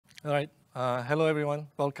All right. Hello, everyone.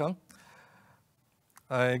 Welcome.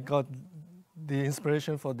 I got the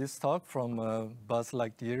inspiration for this talk from Buzz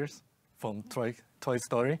Lightyear from Toy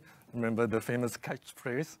Story. Remember the famous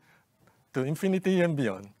catchphrase, to infinity and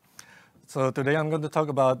beyond. So today I'm going to talk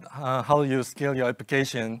about how you scale your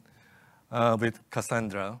application with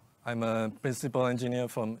Cassandra. I'm a principal engineer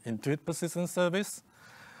from Intuit Persistent Service.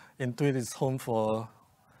 Intuit is home for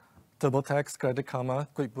TurboTax, Credit Karma,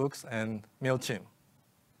 QuickBooks, and MailChimp.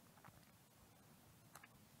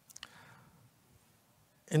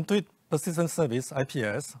 Intuit Persistent Service,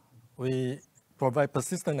 IPS, we provide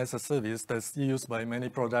persistent as a service that's used by many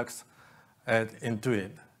products at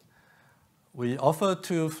Intuit. We offer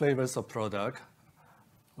two flavors of product.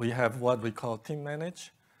 We have what we call Team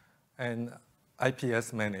Manage and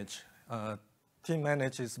IPS Manage. Team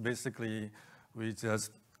Manage is basically, we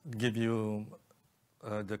just give you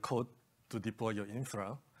the code to deploy your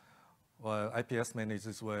infra, while IPS Manage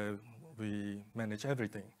is where we manage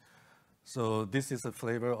everything. So this is a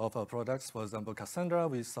flavor of our products. For example, Cassandra,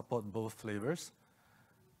 we support both flavors.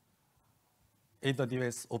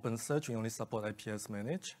 AWS OpenSearch, we only support IPS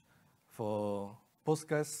Manage. For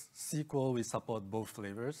Postgres SQL, we support both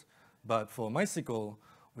flavors. But for MySQL,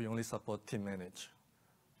 we only support Team Manage.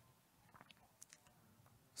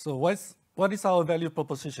 So what is our value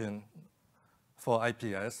proposition for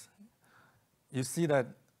IPS? You see that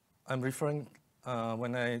I'm referring,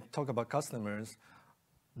 when I talk about customers,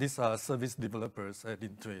 these are service developers at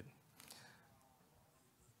Intuit.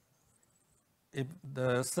 If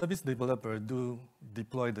the service developer do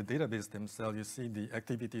deploy the database themselves, you see the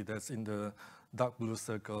activity that's in the dark blue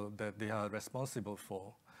circle that they are responsible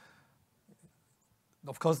for.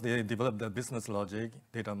 Of course, they develop the business logic,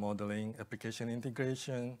 data modeling, application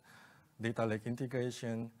integration, data lake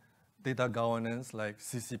integration, data governance like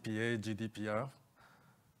CCPA, GDPR,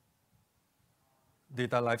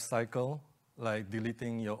 data lifecycle, like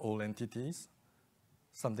deleting your old entities,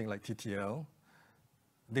 something like TTL.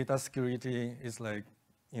 Data security is like,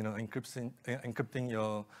 encrypting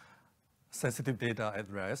your sensitive data at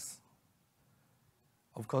rest.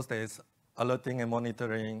 Of course, there is alerting and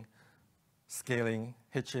monitoring, scaling,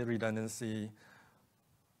 HA redundancy,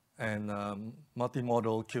 and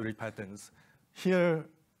multimodal query patterns. Here,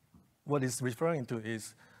 what it's referring to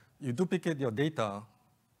is you duplicate your data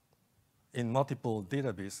in multiple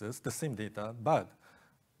databases, the same data, but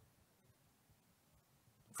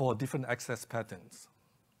for different access patterns.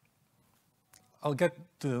 I'll get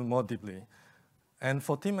to more deeply. And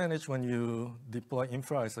for Team Manage, when you deploy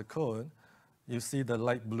infra as a code, you see the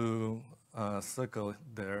light blue circle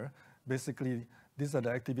there. Basically, these are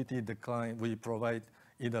the activity the client, we provide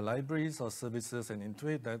either libraries or services in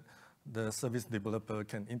Intuit that the service developer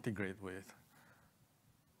can integrate with.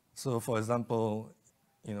 So for example,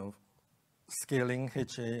 scaling,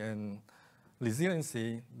 HA, and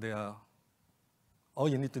resiliency, all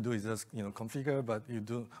you need to do is just configure, but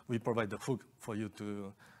we provide the hook for you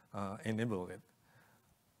to enable it.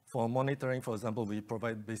 For monitoring, for example, we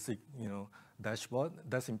provide basic dashboard.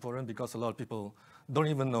 That's important because a lot of people don't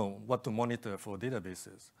even know what to monitor for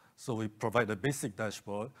databases. So we provide a basic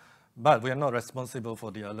dashboard, but we are not responsible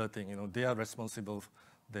for the alerting. They are responsible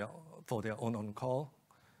for their own on-call.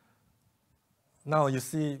 Now you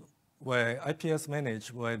see where IPS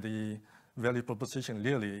Manage, where the value proposition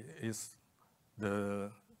really is the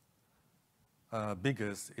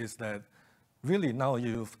biggest, is that really now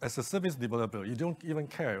as a service developer, you don't even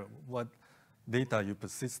care what data you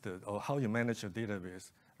persisted or how you manage your database,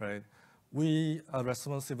 right? We are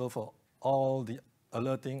responsible for all the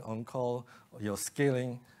alerting, on-call, your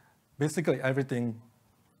scaling, basically everything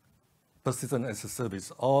persistent as a service.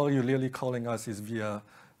 All you're really calling us is via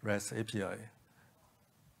REST API.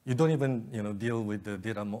 You don't even deal with the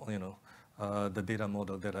data, the data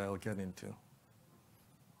model that I'll get into.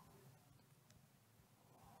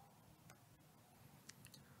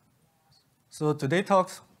 So today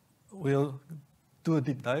talks, we'll do a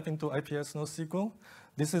deep dive into IPS NoSQL.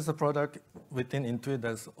 This is a product within Intuit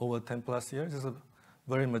that's over 10 plus years. It's a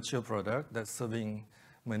very mature product that's serving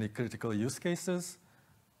many critical use cases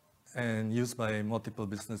and used by multiple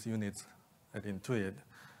business units at Intuit.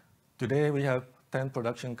 Today we have 10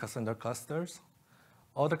 production Cassandra clusters.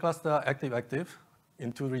 All the clusters are active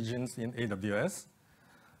in 2 regions in AWS.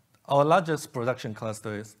 Our largest production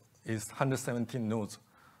cluster is 117 nodes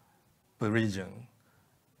per region,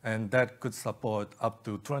 and that could support up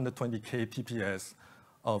to 220K TPS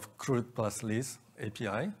of CRUD plus list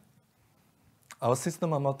API. Our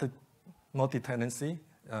system are multi-tenancy.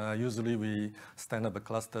 Usually we stand up a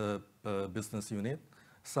cluster per business unit.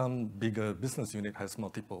 Some bigger business unit has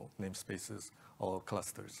multiple namespaces or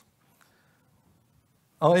clusters.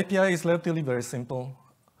 Our API is relatively very simple.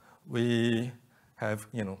 We have,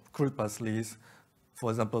 CRUD plus list.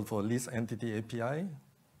 For example, for list entity API,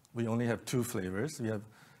 we only have two flavors. We have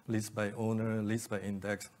list by owner, list by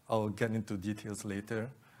index. I'll get into details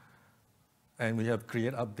later. And we have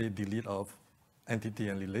create, update, delete of entity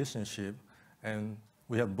and relationship. And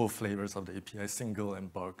we have both flavors of the API, single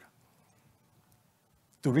and bulk.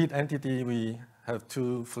 To read entity, we have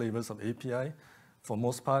two flavors of API. For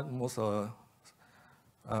most part, most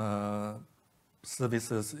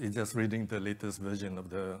services is just reading the latest version of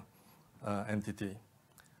the entity.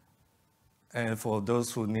 And for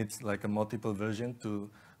those who need like a multiple version to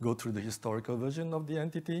go through the historical version of the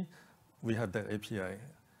entity, we have that API.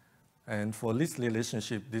 And for list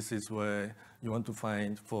relationship, this is where you want to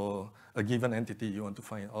find, for a given entity, you want to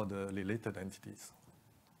find all the related entities.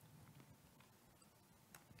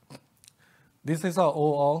 This is our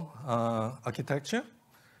overall architecture.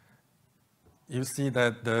 You see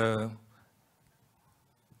that the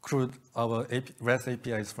CRUD, our REST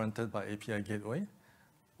API is fronted by API Gateway,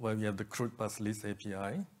 where we have the CRUD plus list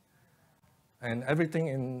API. And everything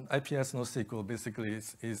in IPS NoSQL basically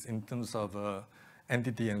is in terms of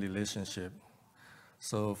entity and relationship.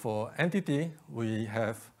 So for entity, we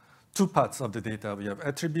have two parts of the data. We have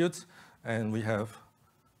attributes and we have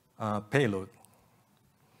payload.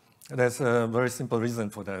 There's a very simple reason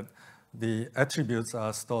for that. The attributes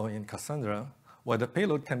are stored in Cassandra, while the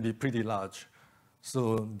payload can be pretty large.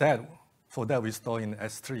 So for that, we store in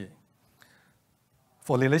S3.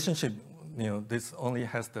 For relationship, this only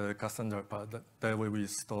has the Cassandra part, that way we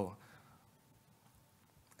store.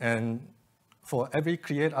 And for every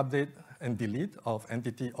create, update, and delete of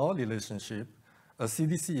entity or relationship, a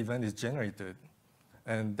CDC event is generated.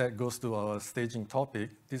 And that goes to our staging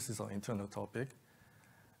topic. This is our internal topic.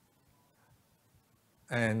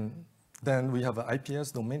 And then we have an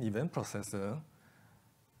IPS domain event processor.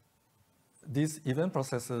 This event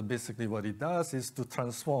processor, basically what it does is to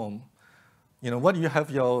transform, what you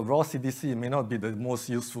have your raw CDC may not be the most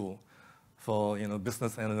useful for,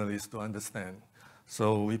 business analysts to understand.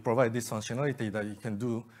 So we provide this functionality that you can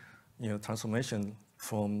do, transformation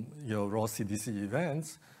from your raw CDC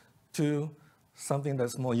events to something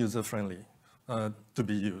that's more user-friendly to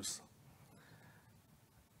be used.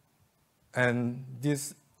 And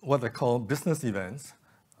this, what I call business events,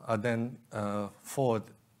 are then forward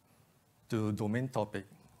to domain topic.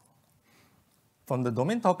 From the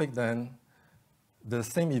domain topic, then, the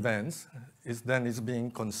same events is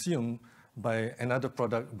being consumed by another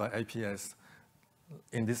product by IPS.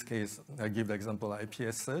 In this case, I give the example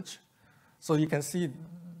IPS search. So you can see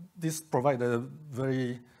this provides a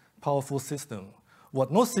very powerful system.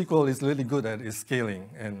 What NoSQL is really good at is scaling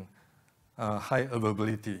and high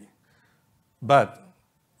availability. But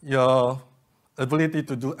your ability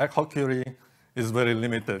to do ad hoc query is very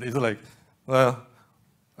limited. It's like, well,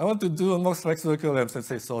 I want to do a most flexible query, and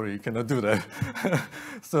say, sorry, you cannot do that.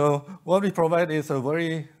 So what we provide is a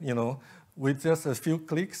very, with just a few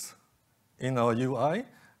clicks in our UI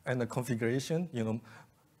and the configuration,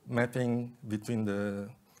 mapping between the,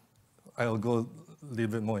 I'll go a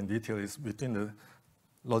little bit more in detail, is between the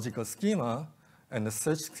logical schema and the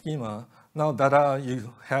search schema. Now that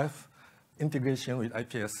you have integration with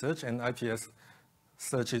IPS search, and IPS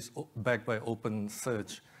search is backed by open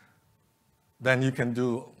search. Then you can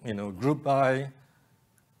do, group by,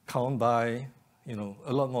 count by,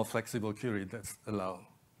 a lot more flexible query that's allowed.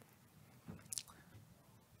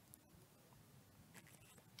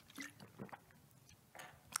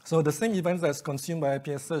 So the same events that's consumed by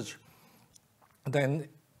IPS search then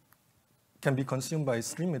can be consumed by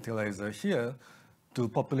stream utilizer here to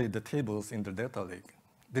populate the tables in the data lake.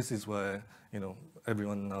 This is where,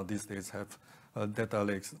 everyone now these days have data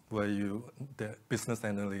lakes where the business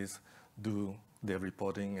analysts do their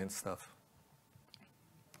reporting and stuff.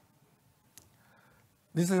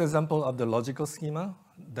 This is an example of the logical schema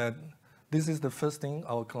that this is the first thing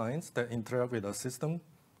our clients that interact with our system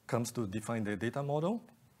comes to define their data model.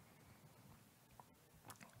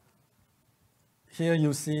 Here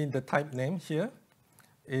you see the type name here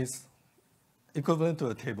is equivalent to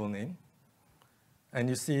a table name. And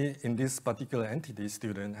you see in this particular entity,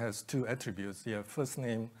 student has two attributes. You have first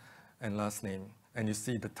name and last name. And you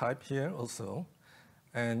see the type here also.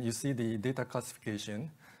 And you see the data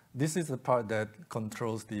classification. This is the part that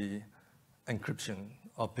controls the encryption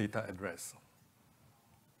of data address.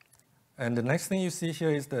 And the next thing you see here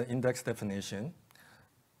is the index definition.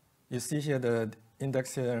 You see here the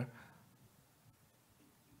index here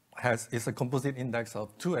is a composite index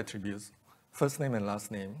of two attributes, first name and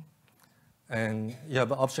last name. And you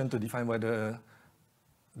have an option to define whether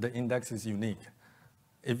the index is unique.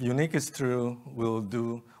 If unique is true,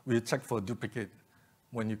 we'll check for duplicate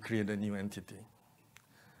when you create a new entity.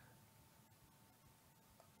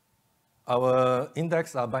 Our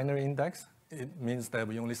index are binary index. It means that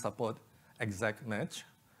we only support exact match.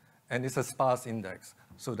 And it's a sparse index,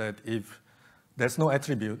 so that if there's no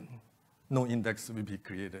attribute, no index will be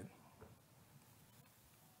created.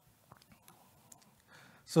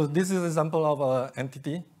 So this is an example of an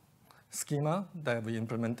entity schema that we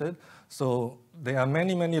implemented. So there are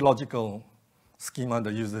many, many logical schema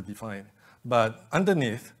the user defined. But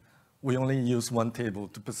underneath, we only use one table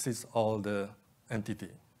to persist all the entity.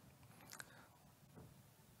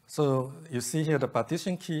 So you see here the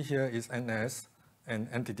partition key here is NS and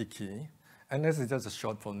entity key. NS is just a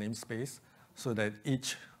short for namespace, so that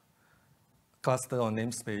each cluster or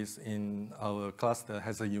namespace in our cluster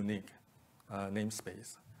has a unique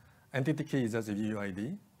namespace. Entity key is just a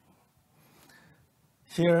UID.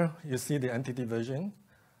 Here you see the entity version.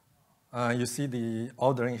 You see the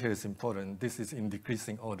ordering here is important. This is in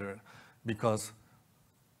decreasing order because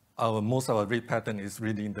most of our read pattern is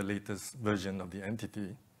reading the latest version of the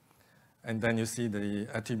entity. And then you see the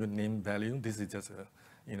attribute name value. This is just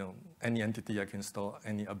any entity I can store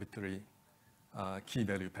any arbitrary key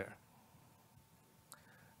value pair.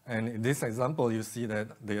 And in this example, you see that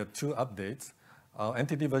there are two updates. Our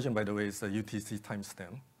entity version, by the way, is a UTC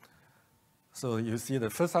timestamp. So you see the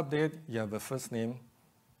first update, you have a first name,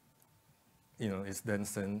 it's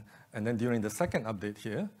Denson. And then during the second update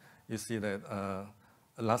here, you see that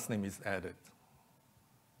a last name is added.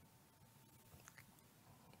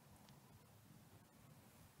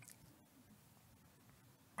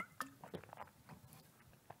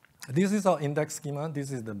 This is our index schema.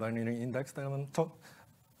 This is the binary index that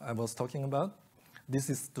I was talking about. This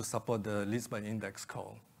is to support the list by index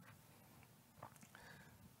call.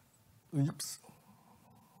 Oops.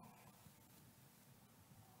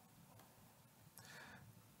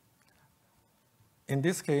 In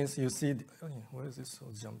this case, you see, where is this so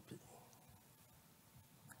jumpy?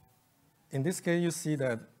 In this case, you see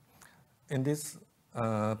that in this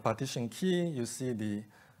partition key, you see the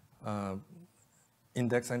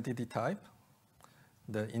index entity type,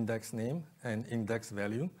 the index name, and index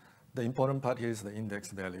value. The important part here is the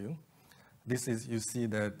index value. This is, you see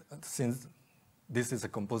that since this is a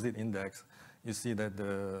composite index, you see that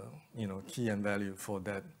the key and value for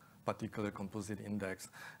that particular composite index.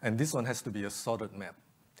 And this one has to be a sorted map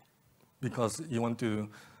because you want to,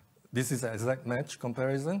 this is an exact match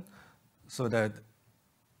comparison, so that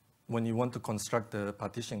when you want to construct the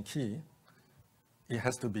partition key, it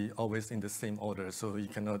has to be always in the same order. So you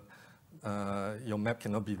cannot, your map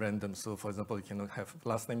cannot be random. So for example, you cannot have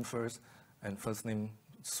last name first and first name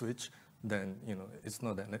switch. Then it's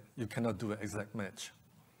not that, you cannot do an exact match.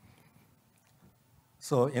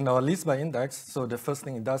 So in our list by index, so the first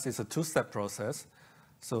thing it does is a two-step process.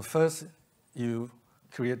 So first, you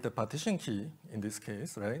create the partition key, in this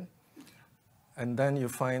case, right? And then you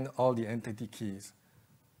find all the entity keys.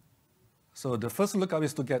 So the first lookup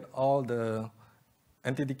is to get all the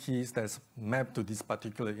entity keys that's mapped to this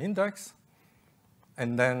particular index.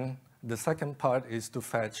 And then the second part is to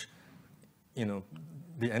fetch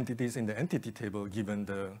the entities in the entity table given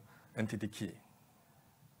the entity key.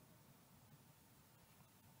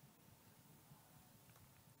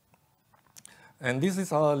 And this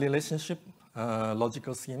is our relationship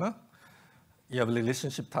logical schema. You have a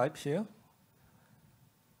relationship type here.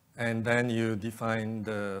 And then you define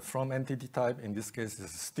the from entity type. In this case,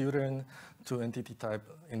 it's a student. To entity type,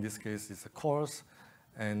 in this case, is a course.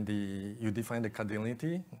 And you define the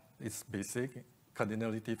cardinality. It's basic.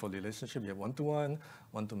 Cardinality for relationship, you have one-to-one,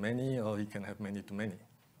 one-to-many, or you can have many-to-many.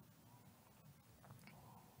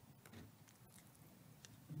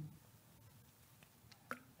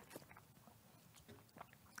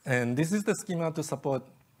 And this is the schema to support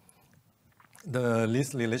the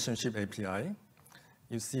list relationship API.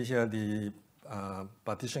 You see here the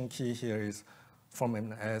partition key here is from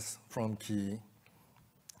MS, from key.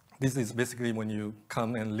 This is basically when you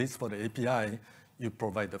come and list for the API, you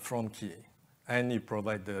provide the from key. And you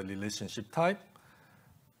provide the relationship type.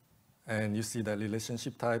 And you see the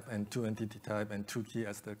relationship type and two entity type and two key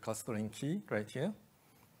as the clustering key right here.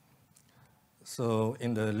 So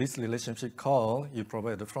in the list relationship call, you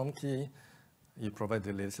provide the from key, you provide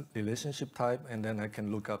the relationship type, and then I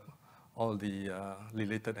can look up all the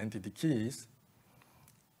related entity keys.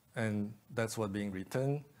 And that's what's being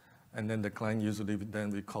returned. And then the client usually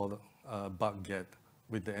then we call bug get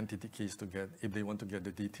with the entity keys to get, if they want to get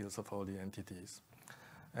the details of all the entities.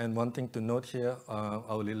 And one thing to note here,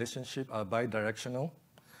 our relationships are bidirectional.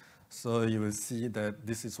 So you will see that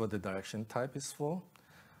this is what the direction type is for.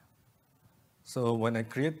 So when I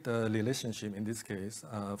create the relationship, in this case,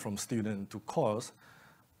 from student to course,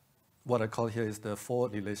 what I call here is the for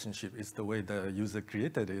relationship. It's the way the user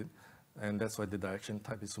created it, and that's why the direction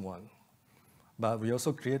type is 1. But we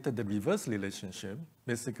also created the reverse relationship.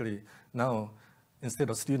 Basically, now, instead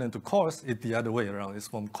of student to course, it's the other way around. It's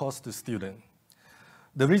from course to student.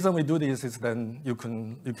 The reason we do this is then you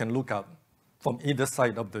can look up from either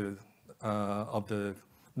side of the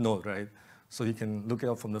node, right? So you can look it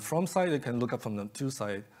up from the from side, you can look up from the to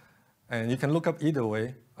side, and you can look up either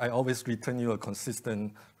way. I always return you a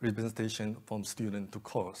consistent representation from student to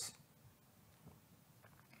course.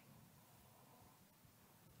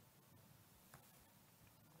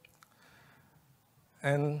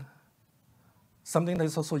 And something that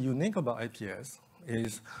is also unique about IPS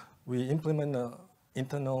is we implement an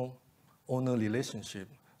internal owner relationship.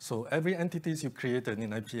 So every entity you created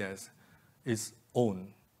in IPS is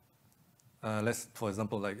owned. Let's, for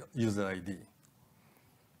example, like user ID.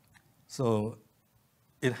 So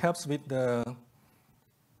it helps with the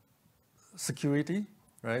security,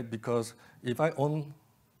 right? Because if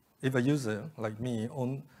a user like me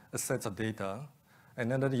own a set of data,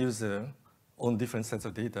 another user own different sets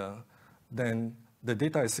of data, then the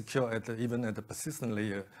data is secure even at the persistent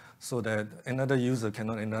layer, so that another user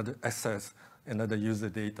cannot access another user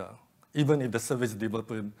data, even if the service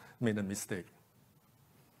developer made a mistake.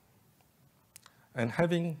 And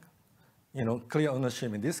having clear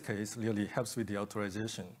ownership in this case really helps with the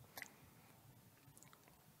authorization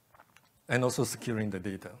and also securing the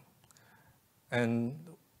data. And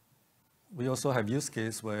we also have use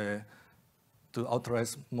case where to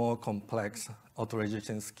authorize more complex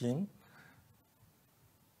authorization scheme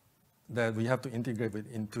that we have to integrate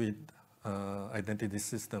with Intuit identity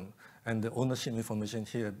system. And the ownership information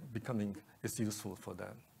here is useful for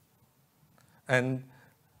that. And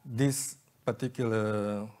this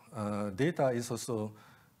particular data is also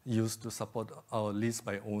used to support our list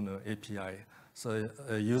by owner API. So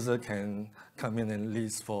a user can come in and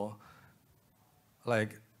list for,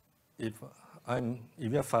 like, if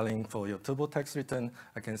you're filing for your TurboTax return,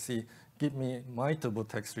 I can see, give me my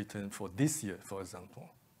TurboTax return for this year, for example.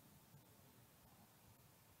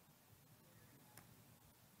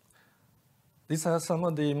 These are some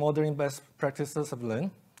of the modeling best practices I've learned.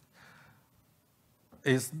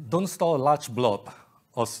 Is don't store a large blob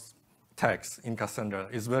of text in Cassandra.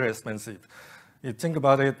 It's very expensive. You think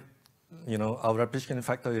about it, our replication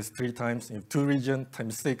factor is 3 times. In 2 regions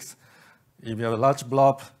times 6. If you have a large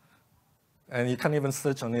blob and you can't even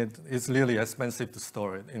search on it, it's really expensive to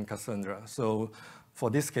store it in Cassandra. So for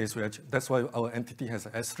this case, that's why our entity has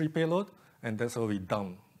an S3 payload, and that's why we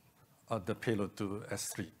dump the payload to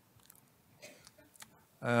S3.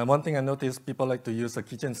 One thing I noticed, people like to use a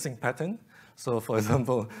kitchen sink pattern. So for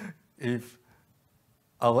example, if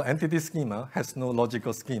our entity schema has no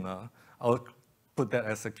logical schema, I'll put that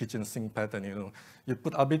as a kitchen sink pattern. You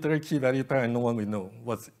put arbitrary key value pair and no one will know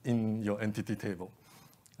what's in your entity table,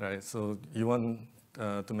 right? So you want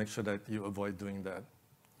to make sure that you avoid doing that.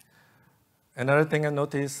 Another thing I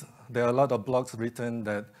noticed, there are a lot of blogs written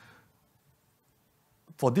that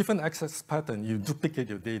for different access pattern, you duplicate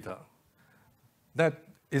your data. That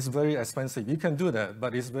is very expensive. You can do that,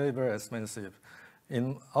 but it's very, very expensive.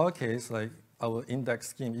 In our case, like our index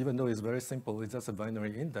scheme, even though it's very simple, it's just a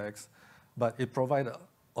binary index, but it provides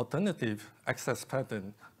alternative access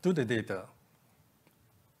pattern to the data.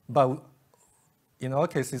 But in our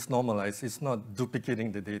case, it's normalized. It's not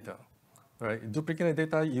duplicating the data, right? Duplicating the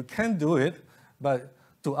data, you can do it, but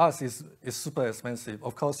to us, it's super expensive.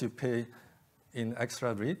 Of course, you pay in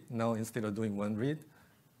extra read. Now, instead of doing 1 read,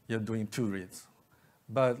 you're doing 2 reads.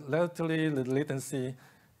 But relatively, the latency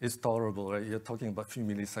is tolerable, right? You're talking about a few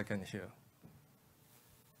milliseconds here.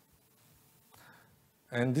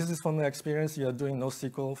 And this is from the experience. You're doing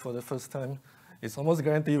NoSQL for the first time. It's almost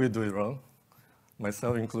guaranteed we do it wrong,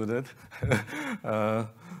 myself included. But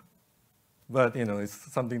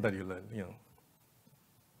it's something that you learn.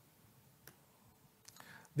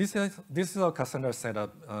 This is our Cassandra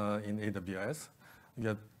setup in AWS. You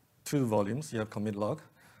have 2 volumes. You have commit log.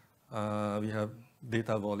 We have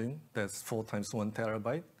data volume that's 4 times 1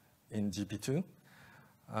 terabyte in GP2.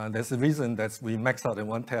 There's a reason that we max out at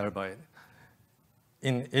 1 terabyte.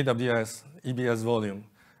 In AWS, EBS volume,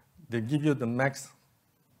 they give you the max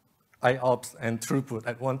IOPS and throughput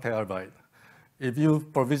at 1 terabyte. If you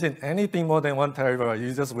provision anything more than 1 terabyte,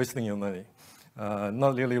 you're just wasting your money.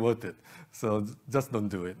 Not really worth it. So just don't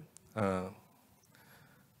do it.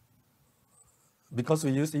 Because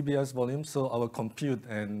we use EBS volume, so our compute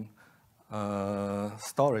and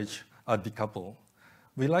storage are decoupled.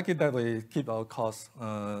 We like it that way, keep our costs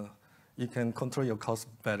you can control your costs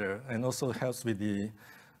better, and also helps with the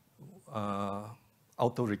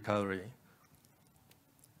auto recovery.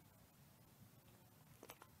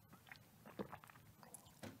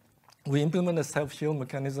 We implement a self-heal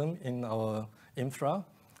mechanism in our infra.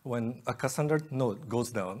 When a Cassandra node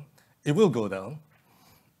goes down, it will go down,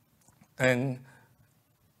 and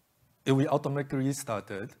it will automatically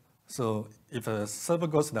restart it. So if a server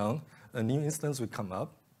goes down, a new instance will come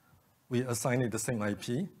up. We assign it the same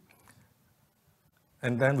IP,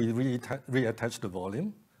 and then we reattach the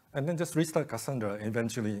volume, and then just restart Cassandra.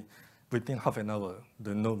 Eventually, within half an hour,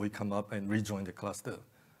 the node will come up and rejoin the cluster,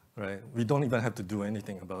 right? We don't even have to do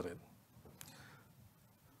anything about it.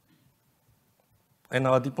 And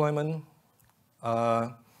our deployment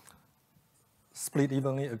split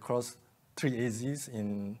evenly across 3 AZs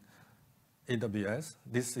in AWS.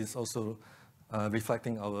 This is also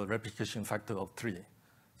reflecting our replication factor of 3.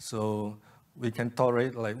 So we can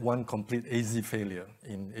tolerate like 1 complete AZ failure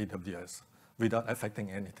in AWS without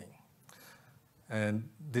affecting anything. And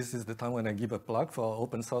this is the time when I give a plug for our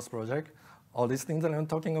open source project. All these things that I'm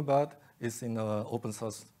talking about is in our open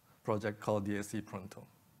source project called DSE Pronto.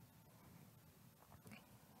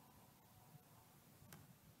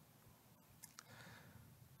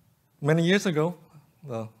 Many years ago,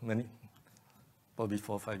 well, probably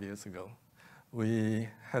 4 or 5 years ago, we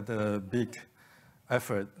had a big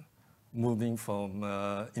effort moving from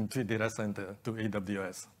Intuit data center to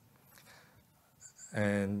AWS.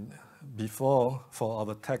 And before, for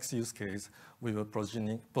our tax use case, we were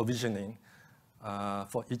provisioning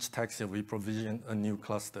for each tax year, we provision a new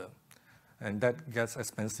cluster. And that gets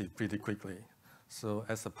expensive pretty quickly. So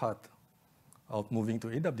as a part of moving to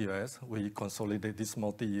AWS, we consolidate this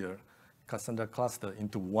multi-year Cassandra cluster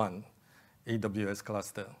into 1 AWS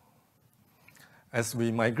cluster. As we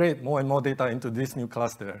migrate more and more data into this new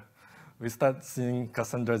cluster, we start seeing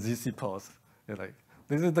Cassandra ZC pause. You're like,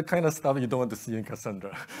 this is the kind of stuff you don't want to see in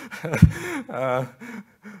Cassandra.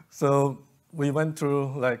 So we went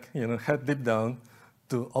through, like, head deep down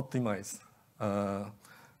to optimize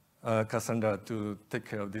Cassandra to take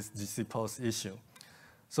care of this GC pause issue.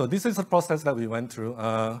 So this is a process that we went through.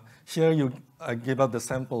 Here I give up the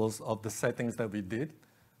samples of the settings that we did,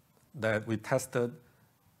 that we tested,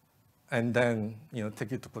 and then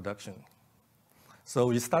take it to production. So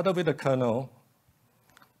we started with the kernel,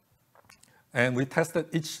 and we tested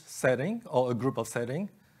each setting or a group of settings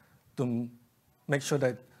to make sure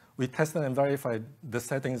that we tested and verified the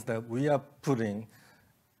settings that we are putting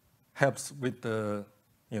helps with the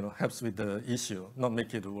issue, not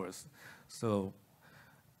make it worse. So.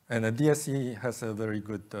 And the DSE has a very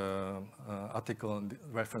good article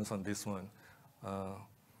reference on this one.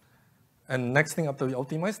 And next thing after we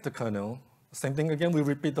optimize the kernel, same thing again, we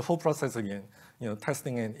repeat the whole process again,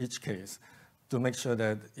 testing in each case to make sure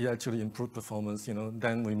that it actually improved performance.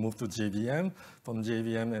 Then we move to JVM, from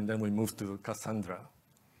JVM, and then we move to Cassandra.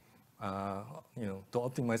 To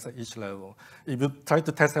optimize at each level. If you try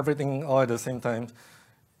to test everything all at the same time,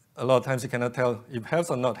 a lot of times you cannot tell if it helps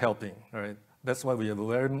or not helping, right? That's why we have a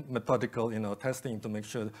very methodical testing to make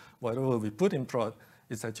sure whatever we put in prod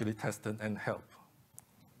is actually tested and help.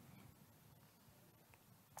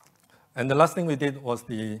 And the last thing we did was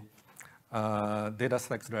the data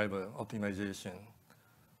stacks driver optimization.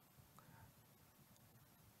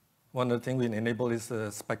 One of the things we enable is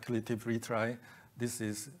a speculative retry. This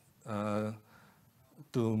is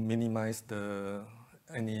to minimize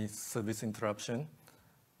any service interruption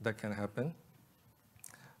that can happen.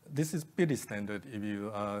 This is pretty standard if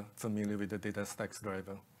you are familiar with the data stacks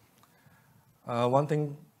driver. One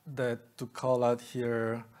thing that to call out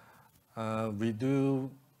here, we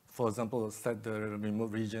do, for example, set the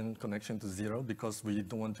remote region connection to 0 because we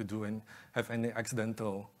don't want to do and have any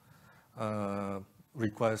accidental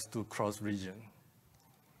requests to cross region.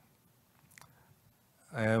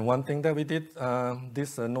 And one thing that we did,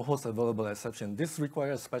 this no host available exception. This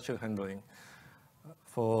requires special handling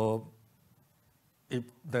for if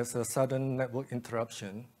there's a sudden network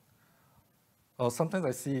interruption, or sometimes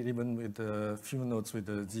I see it even with a few nodes with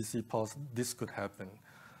the GC pause, this could happen.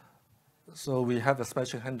 So we have a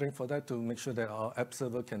special handling for that to make sure that our app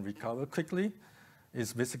server can recover quickly.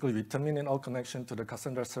 It's basically we terminate all connection to the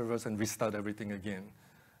Cassandra servers and restart everything again.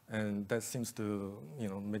 And that seems to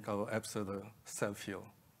make our app server self-heal.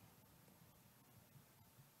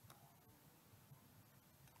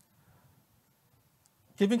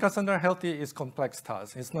 Keeping Cassandra healthy is complex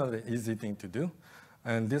task. It's not an easy thing to do.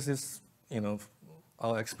 And this is,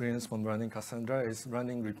 our experience from running Cassandra is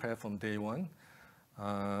running repair from day one.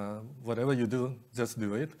 Whatever you do, just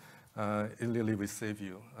do it. It really will save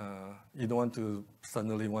you. You don't want to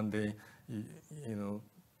suddenly one day,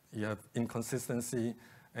 you have inconsistency,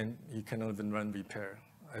 and you cannot even run repair.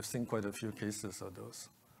 I've seen quite a few cases of those.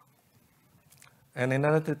 And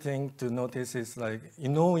another thing to notice is like, you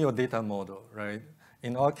know your data model, right?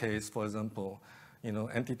 In our case, for example,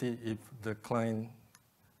 entity, if the client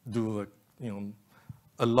do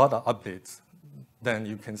a lot of updates, then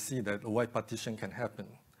you can see that a white partition can happen.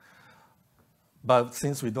 But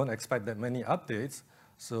since we don't expect that many updates,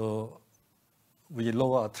 so we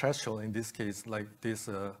lower our threshold in this case, like this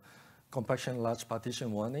compaction large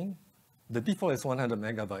partition warning. The default is 100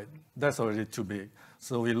 megabyte. That's already too big.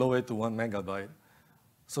 So we lower it to 1 megabyte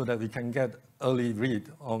so that we can get early read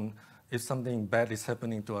on if something bad is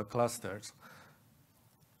happening to our clusters.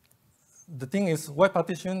 The thing is, white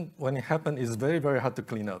partition, when it happens, is very, very hard to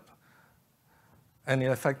clean up. And it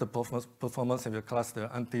affects the performance of your cluster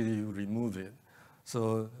until you remove it.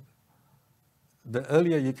 So the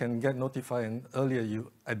earlier you can get notified and earlier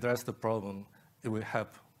you address the problem, it will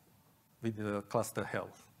help with the cluster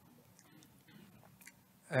health.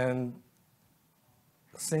 And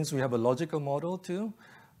since we have a logical model too,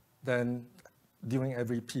 then during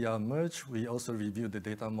every PR merge, we also review the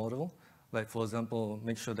data model. Like, for example,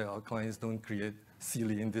 make sure that our clients don't create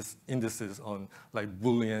silly indices on like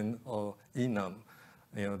Boolean or enum.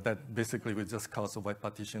 That basically will just cause a white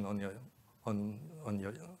partition on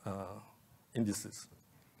your indices.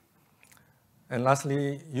 And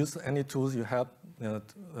lastly, use any tools you have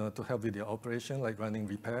to help with your operation, like running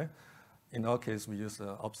repair. In our case, we use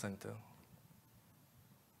Op Center.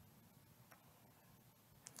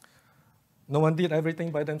 No one did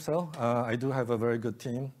everything by themselves. I do have a very good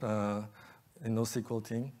team, a NoSQL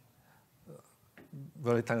team,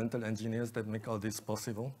 very talented engineers that make all this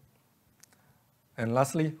possible. And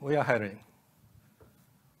lastly, we are hiring.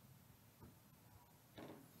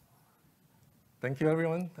 Thank you,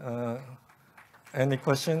 everyone. Any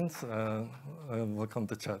questions? Welcome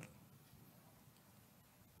to chat.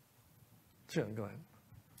 Sure, go ahead.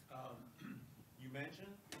 You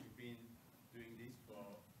mentioned you've been doing this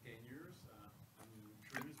for 10 years. I'm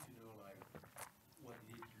curious to know, like, what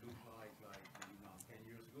did it look like maybe not 10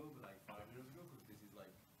 years ago, but like 5 years ago, because this is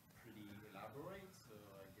like pretty elaborate. So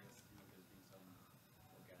I guess there's been some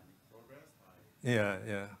organic progress.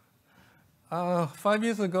 Yeah. 5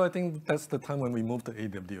 years ago, I think that's the time when we moved to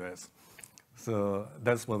AWS. So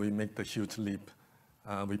that's when we make the huge leap.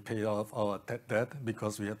 We paid off our debt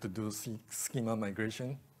because we had to do schema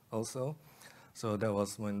migration also. So that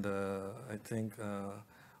was when I think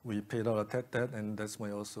we paid our debt, and that's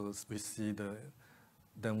when also we see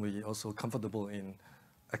then we also comfortable in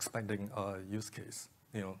expanding our use case.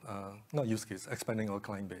 Not use case, expanding our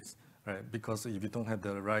client base, right? Because if you don't have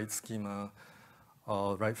the right schema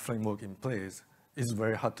or right framework in place, it's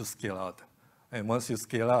very hard to scale out. And once you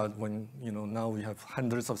scale out, when now we have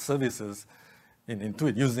hundreds of services in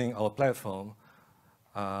Intuit using our platform,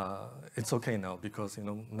 it's okay now because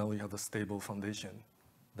now we have a stable foundation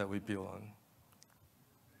that we build on.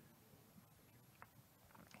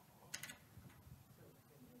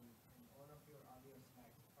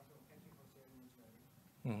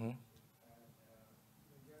 Mm-hmm.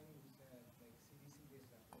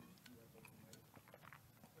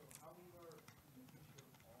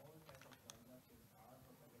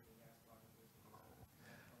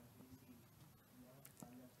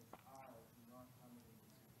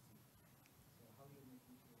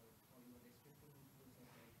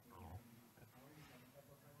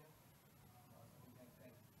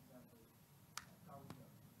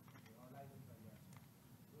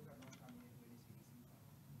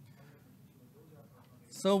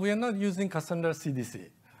 So we are not using Cassandra CDC.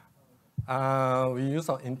 We use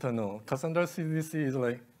our internal. Cassandra CDC is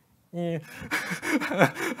like, we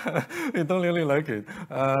don't really like it.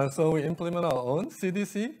 So we implement our own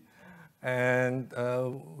CDC, and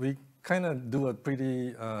we kind of do a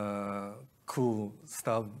pretty cool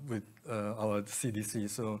stuff with our CDC.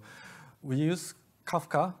 So we use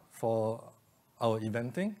Kafka for our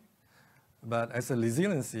eventing, but as a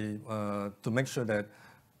resiliency to make sure that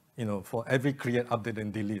for every create, update,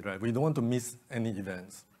 and delete, right? We don't want to miss any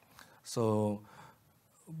events. So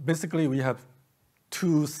basically, we have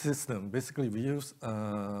two systems. Basically, we use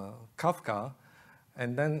Kafka,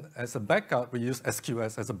 and then as a backup, we use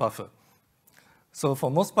SQS as a buffer. So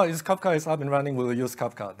for most part, if Kafka is up and running, we will use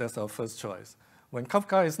Kafka. That's our first choice. When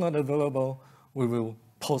Kafka is not available, we will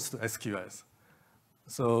post to SQS.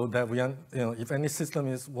 So that if any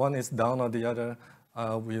system one is down or the other,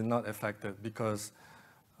 we are not affected because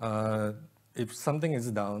if something is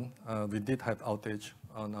down, we did have outage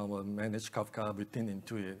on our managed Kafka within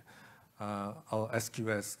Intuit. Our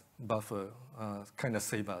SQS buffer kind of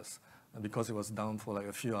saved us because it was down for like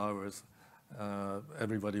a few hours,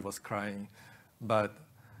 everybody was crying. But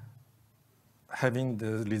having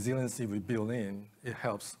the resiliency we build in, it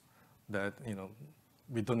helps that,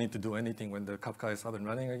 we don't need to do anything when the Kafka is up and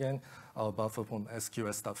running again. Our buffer from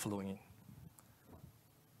SQS start flowing in.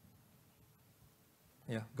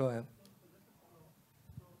 Yeah, go ahead.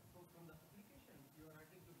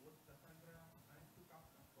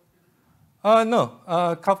 No,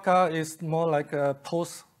 Kafka is more like a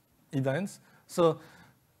post events. So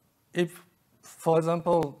if, for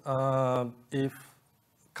example, if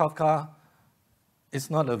Kafka is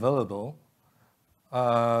not available,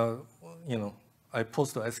 I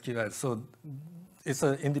post to SQS, so it's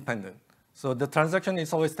independent. So the transaction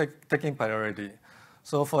is always taking priority.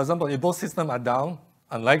 So for example, if both systems are down,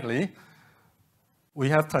 unlikely, we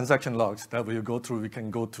have transaction logs that we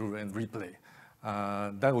can go through and replay.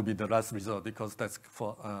 That would be the last result because that's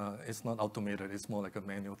it's not automated, it's more like a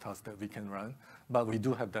manual task that we can run, but we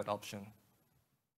do have that option.